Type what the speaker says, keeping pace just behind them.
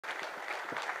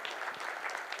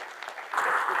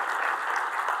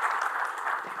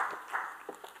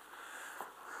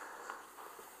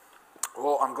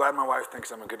glad my wife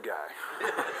thinks I'm a good guy.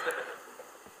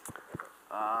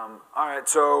 All right,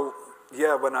 so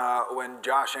yeah, when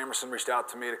Josh Amerson reached out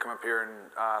to me to come up here and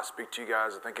speak to you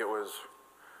guys, I think it was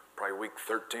probably week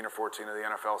 13 or 14 of the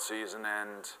NFL season,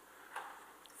 and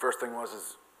first thing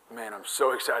was, man, I'm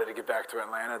so excited to get back to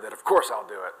Atlanta that of course I'll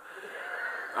do it.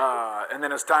 And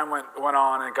then as time went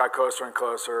on and it got closer and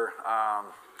closer, I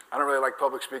don't really like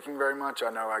public speaking very much. I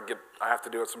know I have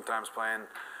to do it sometimes playing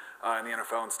in the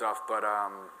NFL and stuff, but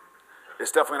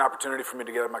it's definitely an opportunity for me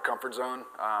to get out of my comfort zone.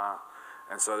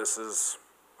 And so this is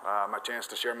my chance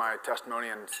to share my testimony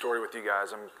and story with you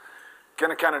guys. I'm going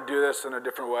to kind of do this in a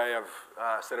different way.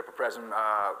 I've set up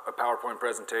a PowerPoint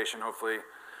presentation. Hopefully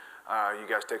you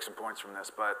guys take some points from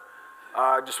this. But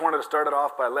I just wanted to start it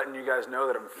off by letting you guys know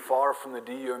that I'm far from the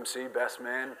DUMC best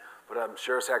man, but I'm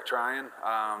sure as heck trying.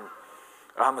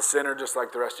 I'm a sinner just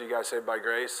like the rest of you guys saved by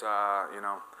grace,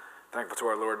 thankful to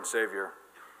our Lord and Savior.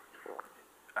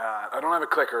 I don't have a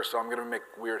clicker, so I'm going to make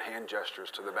weird hand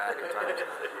gestures to the back at times.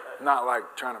 Not like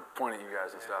trying to point at you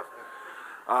guys and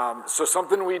stuff. So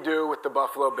something we do with the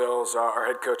Buffalo Bills, our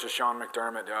head coach is Sean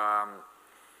McDermott.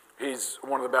 He's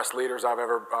one of the best leaders I've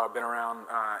ever been around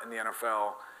in the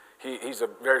NFL. He's a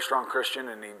very strong Christian,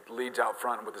 and he leads out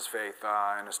front with his faith.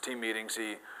 In his team meetings,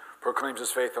 he proclaims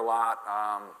his faith a lot,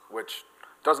 which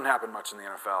doesn't happen much in the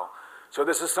NFL. So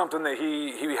this is something that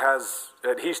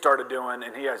he started doing,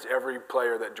 and he has every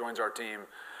player that joins our team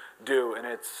do. And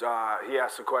it's he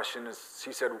asked the question,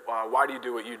 he said, why do you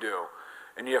do what you do?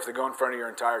 And you have to go in front of your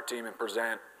entire team and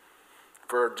present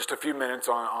for just a few minutes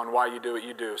on why you do what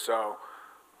you do. So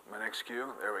my next cue,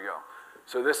 there we go.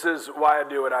 So this is why I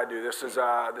do what I do. This is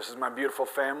my beautiful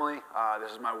family.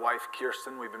 This is my wife,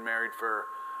 Kirsten. We've been married for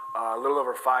a little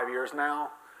over 5 years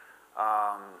now.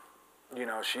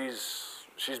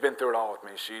 She's been through it all with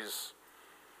me.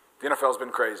 The NFL's been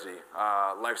crazy.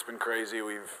 Life's been crazy.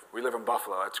 We live in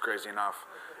Buffalo. That's crazy enough.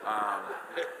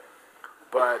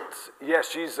 But yeah,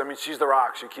 she's the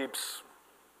rock. She keeps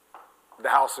the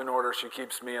house in order. She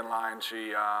keeps me in line.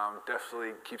 She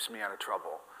definitely keeps me out of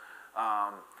trouble.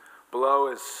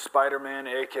 Below is Spider-Man,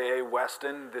 a.k.a.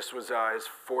 Weston. This was his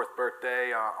 4th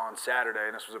birthday on Saturday,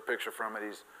 and this was a picture from it.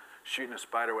 He's shooting a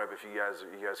spider web if you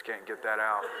guys can't get that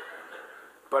out.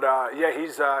 But yeah,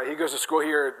 he goes to school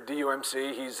here at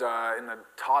DUMC. He's in the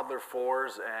toddler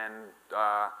 4s, and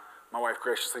my wife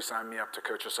graciously signed me up to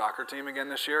coach a soccer team again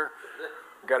this year.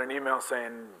 Got an email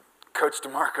saying, Coach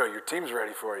DiMarco, your team's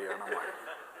ready for you. And I'm like,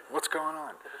 what's going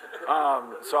on?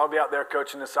 So I'll be out there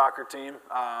coaching the soccer team.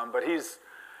 But he's,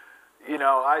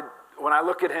 when I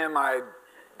look at him,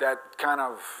 that kind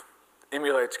of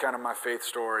emulates kind of my faith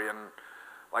story. And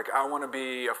like, I want to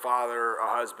be a father, a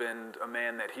husband, a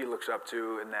man that he looks up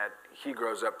to and that he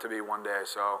grows up to be one day.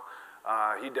 So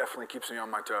he definitely keeps me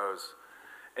on my toes.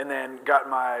 And then got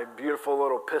my beautiful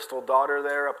little pistol daughter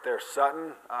there up there,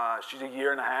 Sutton. She's a 1.5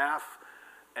 years,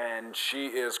 and she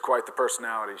is quite the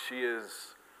personality. She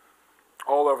is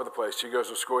all over the place. She goes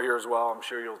to school here as well. I'm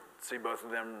sure you'll see both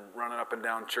of them running up and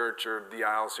down church or the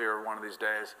aisles here one of these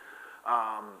days.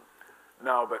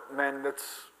 No, but man,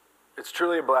 it's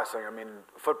truly a blessing. I mean,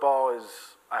 football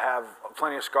is, I have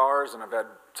plenty of scars, and I've had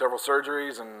several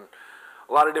surgeries and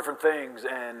a lot of different things,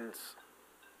 and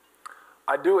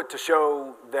I do it to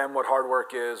show them what hard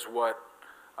work is, what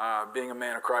being a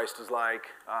man of Christ is like,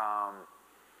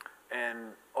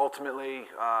 and ultimately,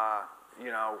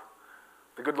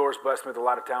 the good Lord's blessed me with a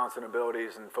lot of talents and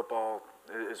abilities, and football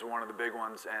is one of the big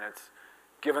ones, and it's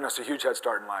given us a huge head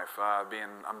start in life. I'm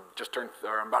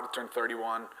about to turn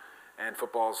 31, and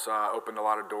football's opened a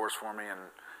lot of doors for me,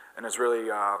 and has really,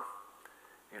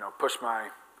 pushed my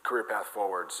career path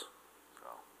forwards. So,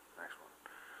 next one.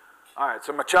 All right,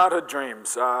 so my childhood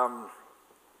dreams.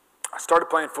 I started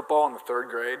playing football in the 3rd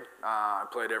grade. I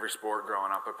played every sport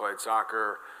growing up. I played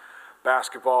soccer,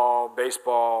 basketball,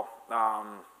 baseball.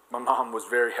 My mom was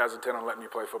very hesitant on letting me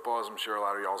play football, as I'm sure a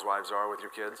lot of y'all's wives are with your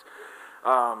kids.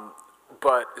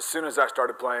 But as soon as I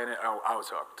started playing it, I was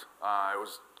hooked. It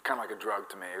was kind of like a drug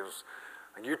to me. It was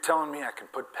like, you're telling me I can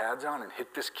put pads on and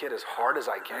hit this kid as hard as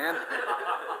I can?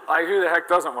 Like, who the heck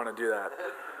doesn't want to do that?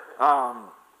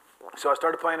 So I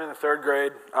started playing in the 3rd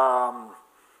grade,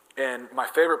 and my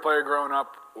favorite player growing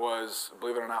up was,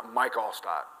 believe it or not, Mike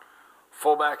Allstott,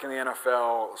 fullback in the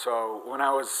NFL. So when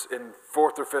I was in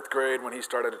 4th or 5th grade, when he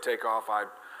started to take off, I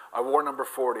wore number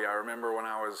 40. I remember when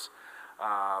I was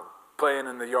playing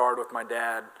in the yard with my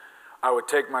dad, I would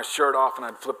take my shirt off and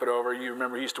I'd flip it over. You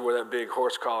remember he used to wear that big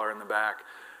horse collar in the back.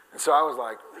 And so I was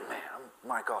like, man, I'm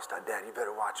Mike Allstott, Dad, you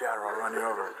better watch out or I'll run you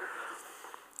over.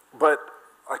 But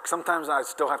like sometimes I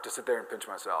still have to sit there and pinch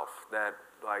myself that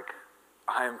like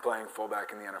I am playing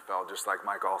fullback in the NFL, just like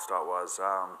Mike Allstott was.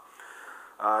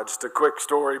 Just a quick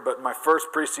story, but my first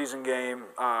preseason game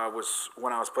was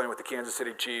when I was playing with the Kansas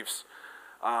City Chiefs.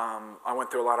 I went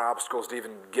through a lot of obstacles to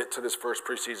even get to this first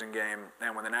preseason game,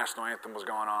 and when the national anthem was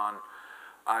going on,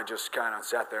 I just kind of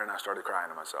sat there and I started crying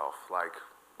to myself, like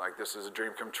this is a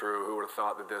dream come true. Who would have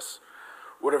thought that this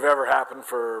would have ever happened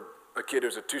for a kid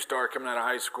who's a two-star coming out of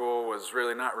high school, was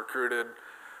really not recruited.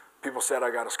 People said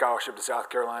I got a scholarship to South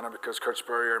Carolina because Kurt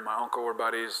Spurrier and my uncle were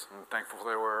buddies. I'm thankful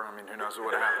they were. I mean, who knows what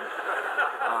would have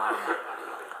happened.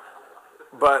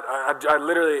 But I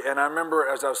literally, and I remember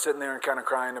as I was sitting there and kind of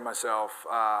crying to myself,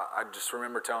 I just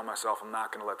remember telling myself, I'm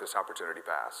not going to let this opportunity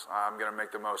pass. I'm going to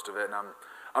make the most of it, and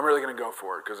I'm really going to go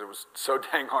for it because it was so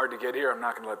dang hard to get here. I'm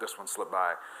not going to let this one slip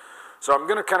by. So I'm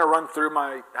going to kind of run through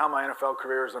how my NFL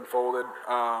career has unfolded,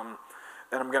 and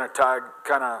I'm going to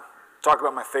kind of talk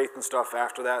about my faith and stuff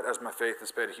after that, as my faith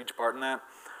has played a huge part in that.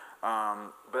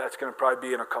 But that's going to probably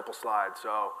be in a couple slides.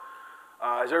 So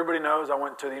as everybody knows, I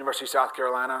went to the University of South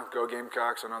Carolina, go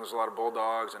Gamecocks. I know there's a lot of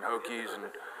Bulldogs and Hokies and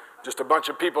just a bunch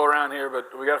of people around here,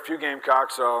 but we got a few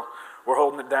Gamecocks, so we're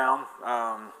holding it down.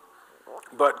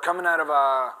 But coming out of,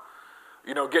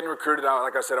 getting recruited out,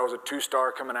 like I said, I was a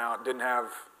two-star coming out, didn't have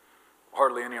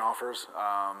hardly any offers.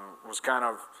 I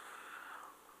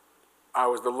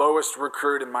was the lowest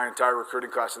recruit in my entire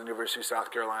recruiting class at the University of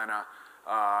South Carolina.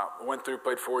 Went through,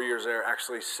 played 4 years there,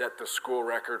 actually set the school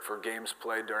record for games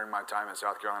played during my time in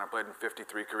South Carolina. I played in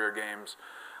 53 career games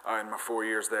in my 4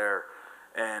 years there,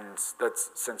 and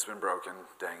that's since been broken,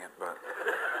 dang it.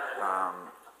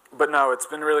 But no, it's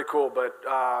been really cool. But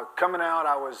coming out,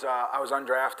 I was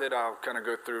undrafted. I'll kind of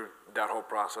go through that whole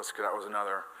process because that was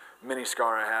another mini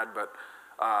scar I had. But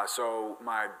so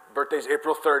my birthday's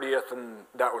April 30th, and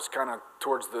that was kind of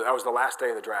that was the last day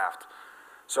of the draft.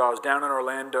 So I was down in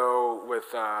Orlando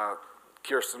with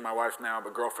Kirsten, my wife now,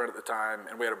 but girlfriend at the time,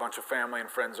 and we had a bunch of family and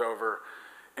friends over,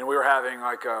 and we were having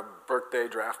like a birthday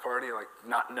draft party, like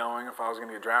not knowing if I was going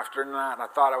to get drafted or not. And I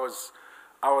thought I was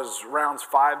rounds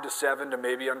 5 to 7 to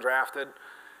maybe undrafted,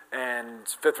 and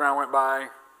 5th round went by,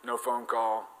 no phone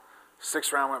call.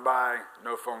 6th round went by,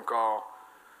 no phone call.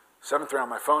 7th round,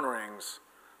 my phone rings,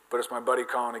 but it's my buddy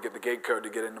calling to get the gate code to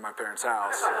get into my parents'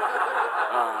 house.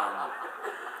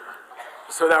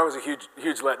 So that was a huge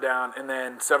letdown. And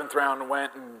then 7th round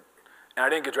went, and I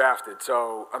didn't get drafted.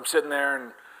 So I'm sitting there,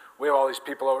 and we have all these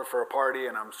people over for a party,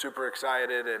 and I'm super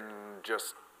excited and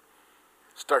just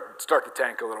start the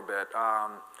tank a little bit.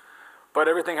 But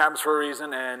everything happens for a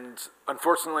reason, and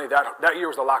unfortunately that year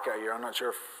was the lockout year. I'm not sure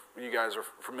if you guys are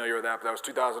familiar with that, but that was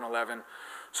 2011.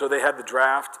 So they had the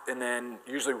draft, and then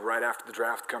usually right after the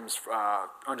draft comes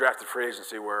undrafted free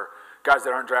agency, where guys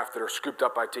that aren't drafted are scooped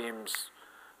up by teams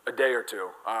a day or two.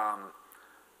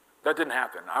 That didn't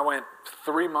happen. I went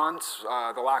 3 months.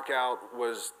 The lockout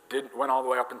went all the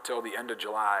way up until the end of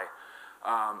July,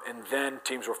 and then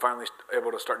teams were finally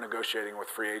able to start negotiating with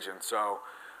free agents. So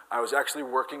I was actually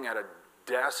working at a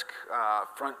desk,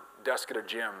 front desk at a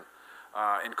gym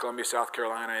in Columbia, South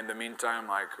Carolina. In the meantime,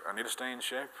 like, I need to stay in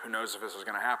shape. Who knows if this is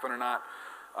going to happen or not?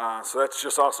 So that's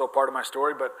just also part of my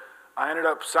story. But I ended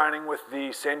up signing with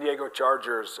the San Diego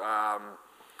Chargers,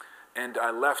 and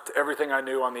I left everything I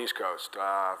knew on the East Coast.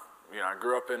 I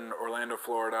grew up in Orlando,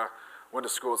 Florida, went to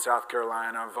school at South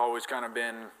Carolina. I've always kind of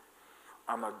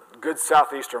I'm a good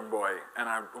Southeastern boy, and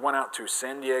I went out to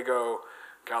San Diego,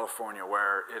 California,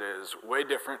 where it is way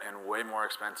different and way more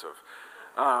expensive.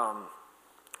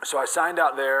 So I signed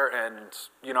out there, and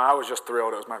I was just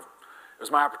thrilled. It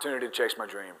was my opportunity to chase my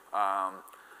dream.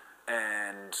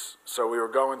 And so we were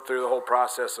going through the whole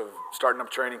process of starting up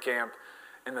training camp.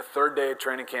 In the 3rd day of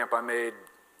training camp, I made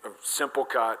a simple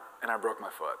cut, and I broke my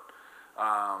foot.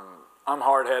 I'm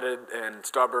hard-headed and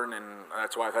stubborn, and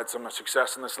that's why I've had so much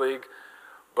success in this league.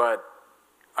 But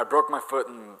I broke my foot,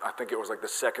 and I think it was like the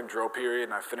 2nd drill period,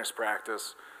 and I finished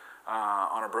practice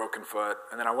on a broken foot.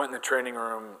 And then I went in the training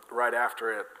room right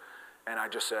after it, and I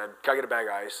just said, can I get a bag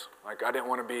of ice? Like, I didn't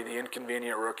want to be the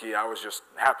inconvenient rookie. I was just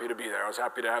happy to be there. I was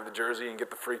happy to have the jersey and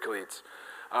get the free cleats.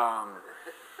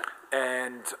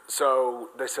 And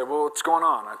so they said, well, what's going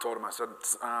on? I told him, I said,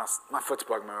 my foot's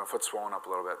bugging me. My foot's swollen up a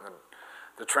little bit. And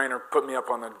the trainer put me up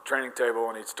on the training table,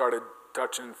 and he started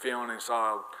touching and feeling, and he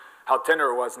saw how tender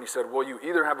it was. And he said, well, you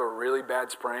either have a really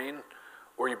bad sprain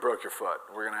or you broke your foot.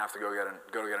 We're going to have to go get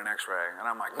an x-ray. And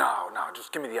I'm like, no,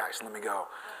 just give me the ice and let me go.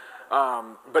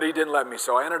 But he didn't let me.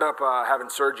 So I ended up having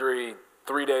surgery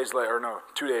 2 days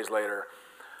later.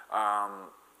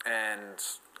 And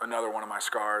another one of my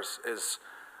scars is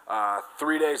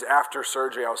 3 days after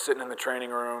surgery, I was sitting in the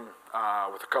training room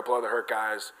with a couple other hurt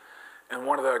guys, and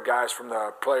one of the guys from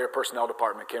the player personnel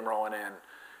department came rolling in,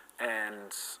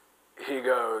 and he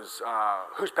goes,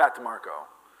 "Who's Pat DiMarco?"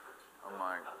 I'm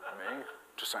like, "Me?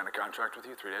 Just signed a contract with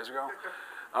you 3 days ago."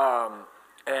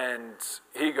 And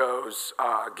he goes,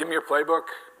 "Give me your playbook.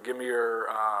 Give me your.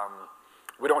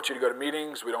 We don't want you to go to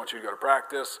meetings. We don't want you to go to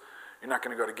practice. You're not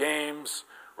going to go to games.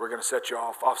 We're going to set you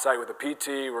off-site with a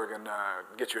PT. We're going to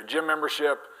get you a gym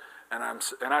membership." And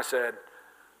I said,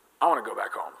 "I want to go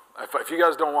back home. If you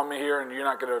guys don't want me here and you're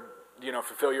not going to,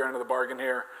 fulfill your end of the bargain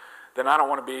here, then I don't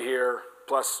want to be here.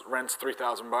 Plus rent's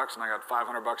 $3,000, and I got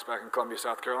 $500 back in Columbia,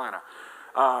 South Carolina."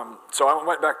 So I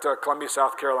went back to Columbia,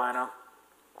 South Carolina.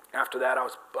 After that, I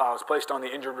was placed on the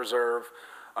injured reserve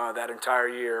that entire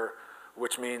year,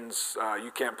 which means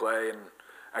you can't play. And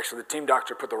actually, the team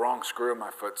doctor put the wrong screw in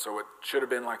my foot, so it should have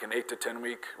been like an 8 to 10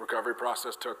 week recovery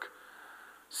process. Took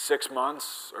 6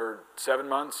 months or 7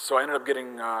 months. So I ended up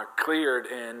getting cleared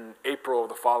in April of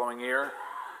the following year,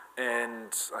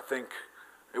 and I think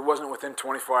it wasn't within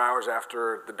 24 hours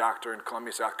after the doctor in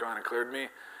Columbia, South Carolina cleared me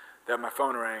that my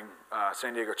phone rang.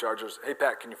 San Diego Chargers, "Hey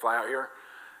Pat, can you fly out here?"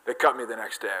 They cut me the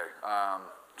next day.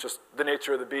 Just the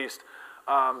nature of the beast.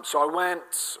 So I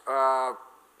went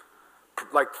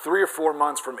like 3 or 4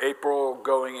 months from April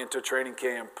going into training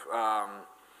camp.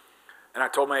 And I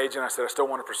told my agent, I said, "I still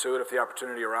want to pursue it if the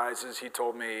opportunity arises." He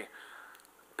told me,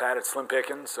 "Pat, it's slim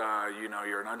pickings.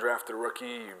 You're an undrafted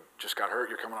rookie. You just got hurt.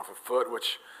 You're coming off a foot,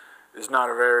 which is not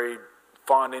a very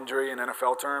fond injury in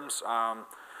NFL terms."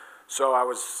 So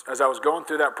as I was going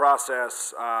through that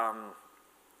process,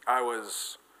 I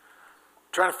was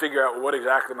trying to figure out what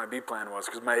exactly my B plan was,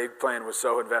 because my A plan was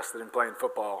so invested in playing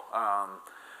football.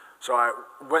 So I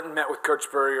went and met with Coach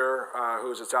Spurrier, who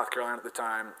was at South Carolina at the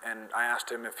time, and I asked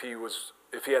him if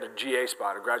he had a GA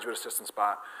spot, a graduate assistant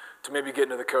spot, to maybe get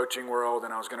into the coaching world,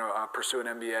 and I was going to pursue an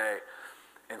MBA.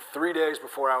 And 3 days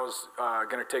before I was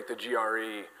going to take the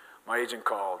GRE, my agent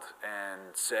called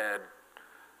and said,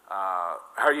 "How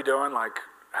are you doing? Like,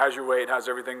 how's your weight? How's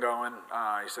everything going?"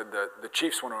 He said, the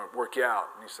Chiefs want to work you out.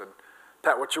 And he said,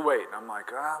 "Pat, what's your weight?" And I'm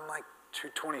like, "I'm like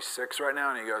 226 right now."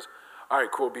 And he goes, "All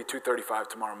right, cool, be 235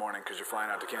 tomorrow morning because you're flying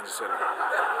out to Kansas City."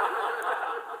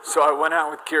 So I went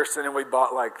out with Kirsten and we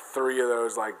bought like 3 of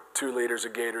those, like 2 liters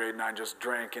of Gatorade, and I just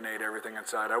drank and ate everything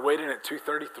inside. I weighed in at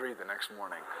 233 the next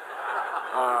morning.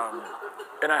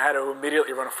 And I had to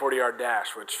immediately run a 40-yard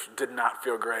dash, which did not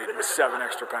feel great. It was 7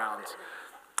 extra pounds.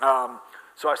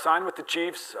 So I signed with the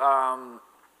Chiefs,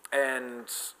 and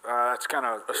that's kind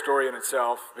of a story in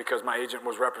itself, because my agent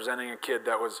was representing a kid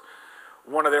that was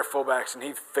one of their fullbacks, and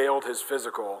he failed his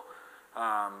physical.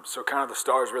 So kind of the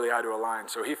stars really had to align.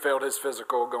 So he failed his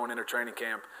physical going into training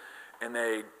camp, and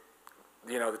the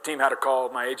team had to call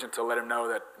my agent to let him know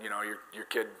that, your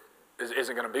kid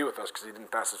isn't going to be with us because he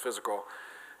didn't pass his physical.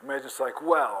 And my agent's like,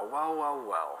 well.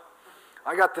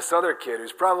 I got this other kid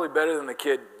who's probably better than the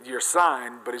kid you're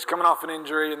signed, but he's coming off an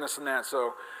injury and this and that.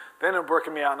 So they ended up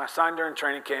working me out, and I signed during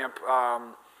training camp.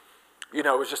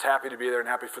 Was just happy to be there and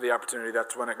happy for the opportunity.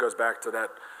 That's when it goes back to that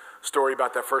story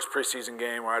about that first preseason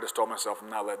game where I just told myself I'm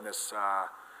not letting this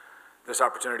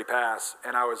opportunity pass.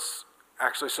 And I was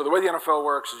actually, so the way the NFL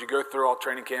works is you go through all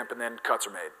training camp and then cuts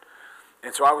are made.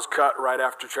 And so I was cut right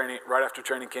after training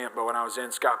camp. But when I was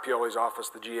in Scott Pioli's office,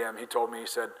 the GM, he told me, he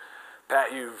said,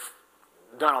 "Pat, you've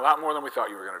done a lot more than we thought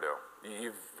you were going to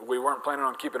do. We weren't planning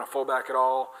on keeping a fullback at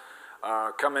all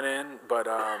coming in, but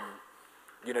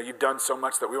you've done so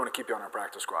much that we want to keep you on our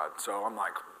practice squad." So I'm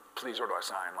like, "Please, where do I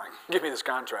sign? Like, give me this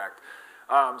contract."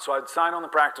 So I'd signed on the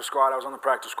practice squad. I was on the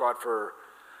practice squad for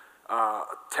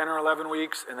 10 or 11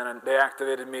 weeks, and then they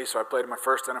activated me, so I played my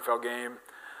first NFL game,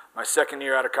 my second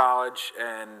year out of college,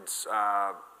 and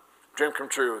dream come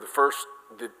true. The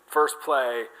first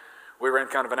play, we were in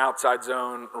kind of an outside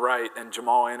zone right, and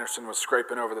Jamal Anderson was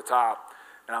scraping over the top,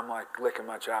 and I'm like licking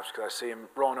my chops because I see him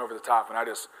rolling over the top, and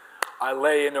I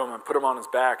lay into him and put him on his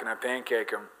back, and I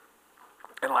pancake him,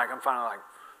 and I'm finally like,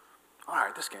 all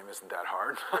right, this game isn't that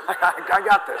hard. I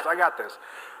got this.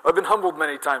 I've been humbled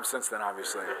many times since then,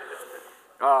 obviously.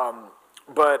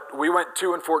 But we went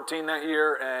 2-14 that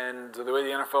year, and the way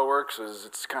the NFL works is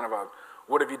it's kind of a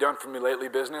 "what have you done for me lately"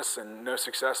 business, and no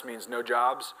success means no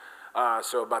jobs.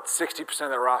 So about 60% of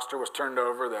that roster was turned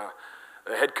over.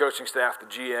 The head coaching staff, the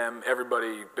GM,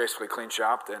 everybody basically clean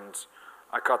shopped, and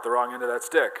I caught the wrong end of that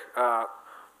stick.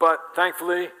 But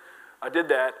thankfully, I did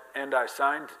that, and I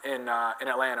signed in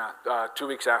Atlanta 2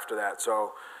 weeks after that.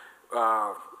 So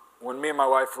when me and my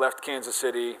wife left Kansas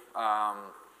City,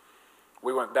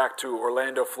 we went back to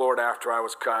Orlando, Florida after I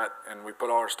was cut, and we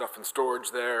put all our stuff in storage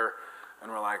there,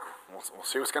 and we're like, we'll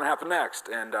see what's going to happen next.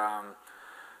 And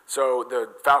so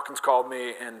the Falcons called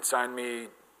me and signed me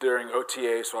during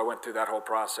OTA, so I went through that whole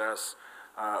process,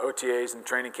 OTAs and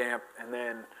training camp, and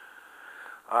then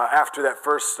after that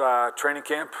first training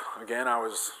camp, again,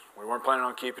 we weren't planning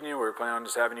on keeping you. We were planning on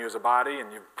just having you as a body,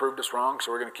 and you proved us wrong,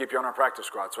 so we're going to keep you on our practice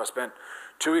squad. So I spent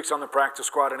 2 weeks on the practice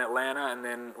squad in Atlanta, and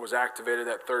then was activated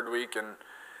that third week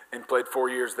and played 4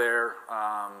 years there.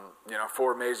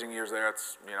 4 amazing years there.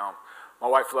 It's, my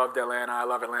wife loved Atlanta. I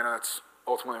love Atlanta. That's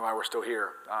ultimately why we're still here.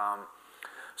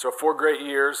 So 4 great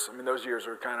years. I mean, those years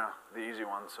are kind of the easy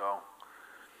ones. So,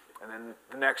 and then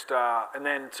the next,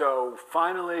 so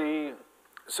finally,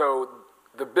 so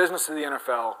the business of the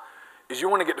NFL is you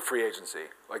want to get to free agency.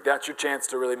 Like, that's your chance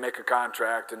to really make a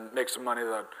contract and make some money.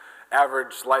 The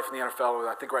average life in the NFL,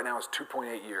 I think right now, is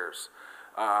 2.8 years.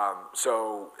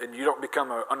 And you don't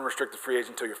become an unrestricted free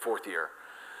agent until your 4th year.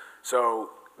 So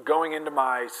going into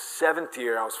my 7th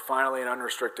year, I was finally an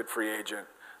unrestricted free agent.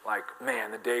 Like,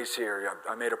 man, the day's here.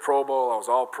 I made a Pro Bowl. I was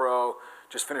all pro.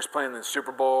 Just finished playing in the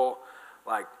Super Bowl.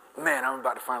 Like, man, I'm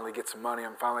about to finally get some money.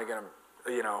 I'm finally going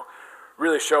to,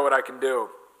 really show what I can do.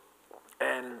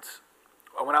 And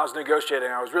when I was negotiating,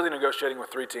 I was really negotiating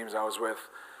with 3 teams. I was with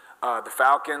the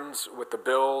Falcons, with the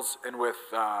Bills, and with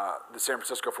the San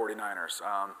Francisco 49ers.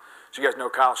 So you guys know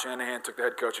Kyle Shanahan took the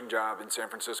head coaching job in San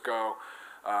Francisco.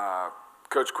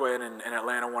 Coach Quinn in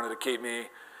Atlanta wanted to keep me.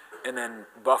 And then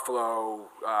Buffalo,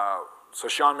 so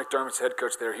Sean McDermott's head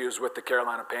coach there. He was with the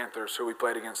Carolina Panthers, who we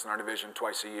played against in our division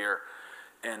twice a year.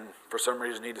 And for some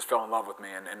reason, he just fell in love with me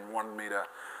and wanted me to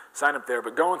sign up there.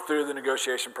 But going through the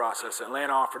negotiation process,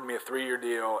 Atlanta offered me a 3-year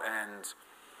deal, and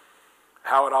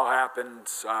how it all happened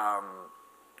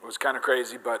was kind of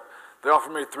crazy. But they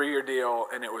offered me a 3-year deal,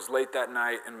 and it was late that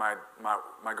night, and my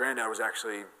granddad was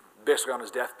actually basically on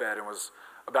his deathbed and was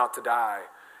about to die.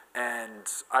 And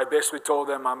I basically told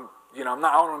them, I don't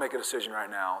want to make a decision right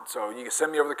now. So you can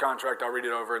send me over the contract. I'll read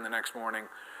it over, and the next morning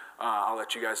I'll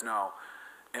let you guys know.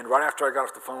 And right after I got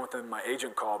off the phone with him, my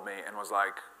agent called me and was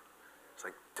like,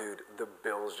 dude, the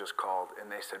Bills just called, and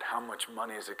they said, how much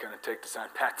money is it going to take to sign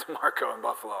Pat DiMarco in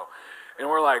Buffalo? And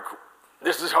we're like,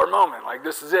 this is our moment. Like,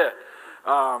 this is it.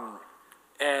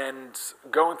 And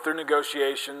going through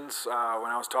negotiations,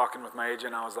 when I was talking with my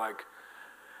agent, I was like,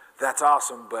 that's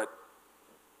awesome, but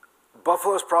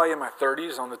Buffalo's probably in my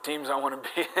 30s on the teams I want to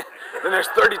be in. Then there's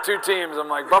 32 teams. I'm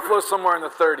like, Buffalo's somewhere in the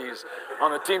 30s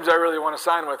on the teams I really want to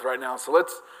sign with right now. So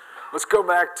let's go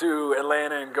back to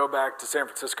Atlanta and go back to San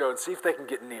Francisco and see if they can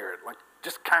get near it, like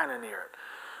just kind of near it.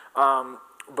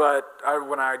 But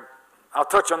I'll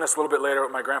touch on this a little bit later.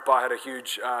 But my grandpa had a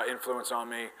huge influence on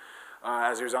me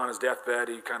as he was on his deathbed.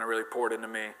 He kind of really poured into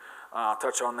me. I'll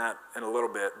touch on that in a little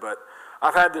bit, but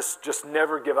I've had this just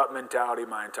never give up mentality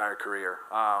my entire career.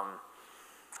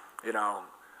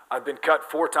 I've been cut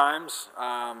 4 times,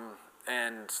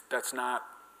 and that's not.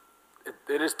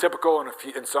 It is typical in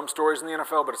some stories in the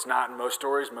NFL, but it's not in most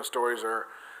stories. Most stories are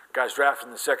guys drafted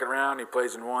in the 2nd round. He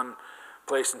plays in one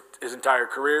place in his entire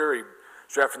career. He's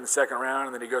drafted in the 2nd round,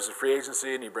 and then he goes to free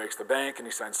agency, and he breaks the bank, and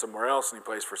he signs somewhere else, and he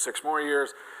plays for 6 more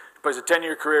years. He plays a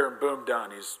 10-year career, and boom,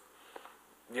 done. He's,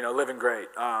 living great.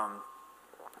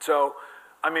 So,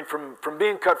 I mean, from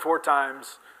being cut 4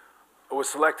 times, I was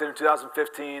selected in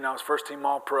 2015. I was first-team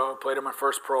All-Pro, played in my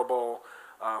first Pro Bowl.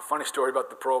 Funny story about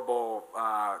the Pro Bowl.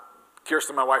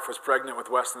 Kirsten, my wife, was pregnant with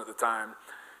Weston at the time.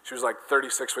 She was like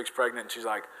 36 weeks pregnant, and she's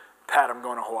like, Pat, I'm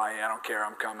going to Hawaii. I don't care.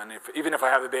 I'm coming. Even if I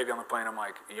have the baby on the plane, I'm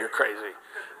like, you're crazy.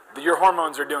 Your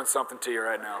hormones are doing something to you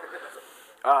right now.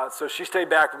 So she stayed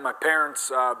back, but my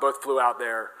parents both flew out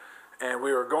there, and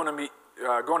we were going to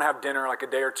have dinner like a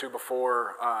day or 2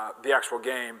 before the actual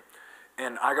game.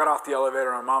 And I got off the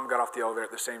elevator, and my mom got off the elevator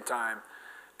at the same time.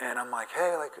 And I'm like,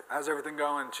 hey, how's everything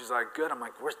going? She's like, good. I'm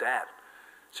like, where's Dad?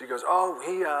 She goes, oh,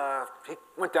 he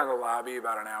went down to the lobby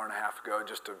about an hour and a half ago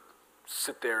just to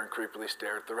sit there and creepily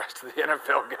stare at the rest of the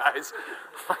NFL guys.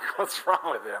 I'm like, what's wrong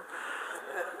with him?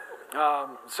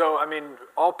 So, I mean,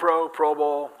 All-Pro, Pro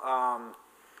Bowl.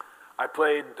 I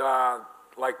played,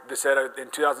 like they said, in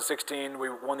 2016, we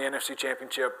won the NFC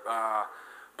Championship,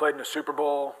 played in the Super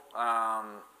Bowl. I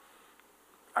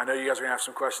know you guys are going to have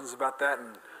some questions about that,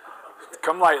 and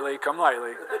come lightly.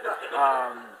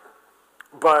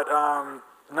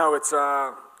 No, it's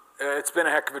been a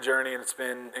heck of a journey, and it's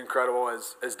been incredible.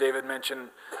 As David mentioned,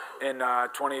 in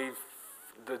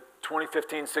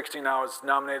 2015-16, I was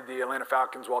nominated the Atlanta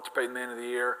Falcons Walter Payton Man of the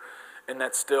Year, and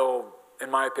that's still, in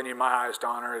my opinion, my highest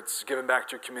honor. It's giving back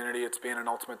to your community. It's being an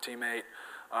ultimate teammate.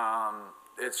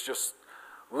 It's just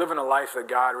living a life that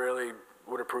God really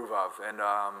would approve of, and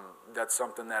that's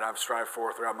something that I've strived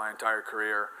for throughout my entire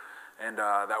career, and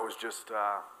that was just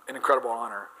an incredible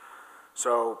honor.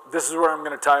 So this is where I'm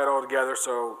going to tie it all together.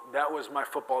 So that was my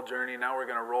football journey. Now we're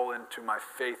going to roll into my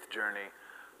faith journey.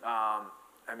 I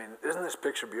mean, isn't this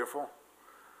picture beautiful?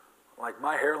 Like,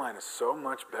 my hairline is so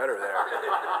much better there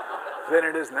than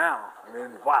it is now. I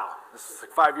mean, wow, this is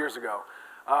like 5 years ago.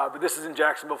 But this is in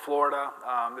Jacksonville, Florida.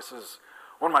 This is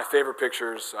one of my favorite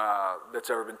pictures that's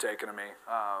ever been taken of me.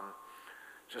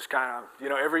 Just kind of, you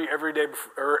know, every day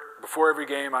before every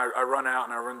game, I run out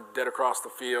and I run dead across the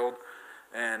field.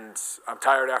 And I'm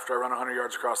tired after I run 100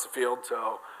 yards across the field,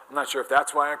 so I'm not sure if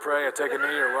that's why I pray, I take a knee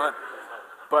or what.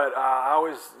 But I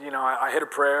always, you know, I hit a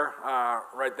prayer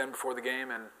right then before the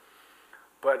game.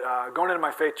 But going into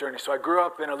my faith journey, so I grew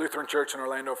up in a Lutheran church in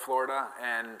Orlando, Florida,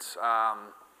 and I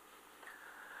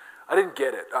didn't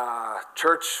get it.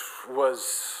 Church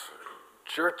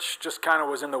just kind of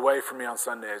was in the way for me on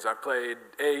Sundays. I played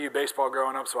AAU baseball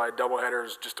growing up, so I had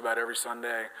doubleheaders just about every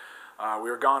Sunday.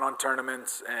 We were gone on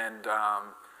tournaments, and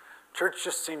church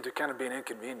just seemed to kind of be an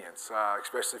inconvenience,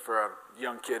 especially for a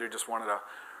young kid who just wanted to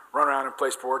run around and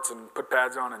play sports and put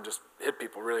pads on and just hit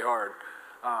people really hard.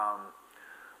 I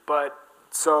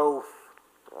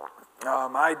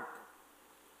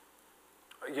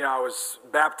was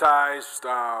baptized,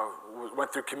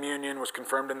 went through communion, was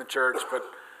confirmed in the church, but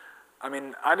I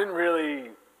mean, I didn't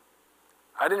really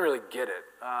get it.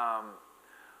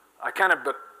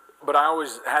 But I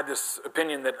always had this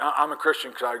opinion that I'm a Christian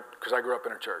because I grew up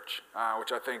in a church,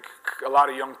 which I think a lot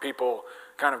of young people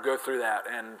kind of go through that.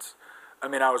 And I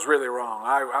mean, I was really wrong.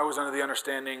 I was under the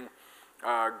understanding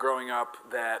growing up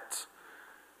that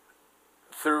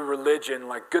through religion,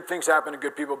 like, good things happen to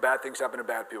good people, bad things happen to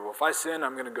bad people. If I sin,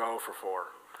 I'm going to go for 4.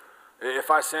 If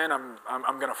I sin, I'm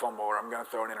going to fumble or I'm going to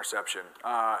throw an interception.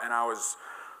 And I was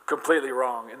completely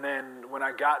wrong. And then when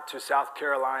I got to South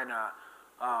Carolina,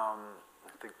 I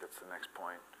think that's the next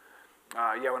point.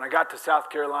 When I got to South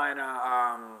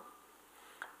Carolina,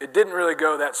 it didn't really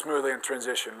go that smoothly in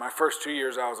transition. My first 2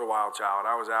 years, I was a wild child.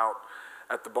 I was out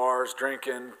at the bars,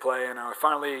 drinking, playing. I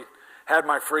finally had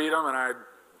my freedom, and I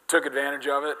took advantage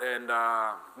of it, and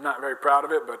I'm not very proud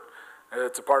of it, but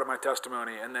it's a part of my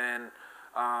testimony. And then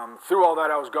through all that,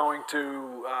 I was going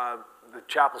to the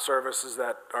chapel services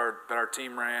that our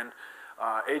team ran.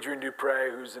 Adrian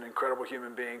Dupre, who's an incredible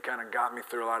human being, kind of got me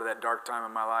through a lot of that dark time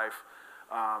in my life.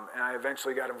 And I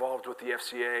eventually got involved with the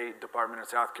FCA department in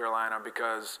South Carolina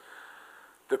because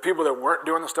the people that weren't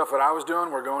doing the stuff that I was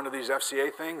doing were going to these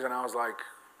FCA things, and I was like,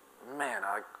 man,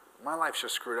 my life's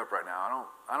just screwed up right now.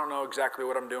 I don't know exactly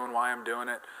what I'm doing, why I'm doing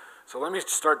it. So let me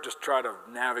start just try to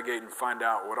navigate and find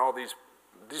out what all these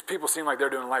people seem like they're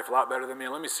doing life a lot better than me,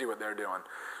 and let me see what they're doing.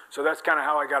 So that's kind of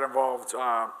how I got involved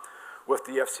with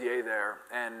the FCA there.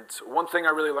 And one thing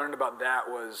I really learned about that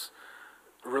was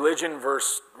religion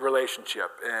versus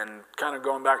relationship. And kind of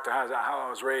going back to how I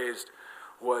was raised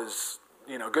was,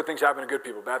 you know, good things happen to good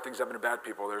people, bad things happen to bad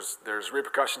people. There's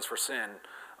repercussions for sin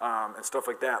and stuff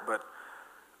like that. But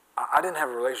I didn't have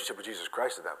a relationship with Jesus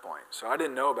Christ at that point. So I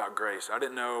didn't know about grace. I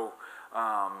didn't know,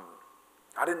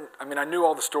 I knew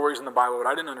all the stories in the Bible, but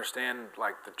I didn't understand,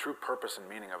 like, the true purpose and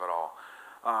meaning of it all.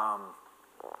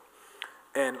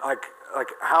 And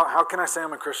how can I say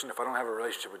I'm a Christian if I don't have a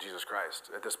relationship with Jesus Christ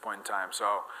at this point in time?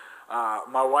 So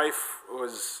my wife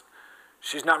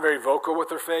she's not very vocal with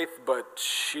her faith, but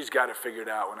she's got it figured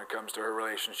out when it comes to her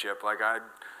relationship. Like, I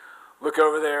look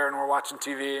over there and we're watching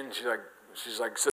TV, and she's like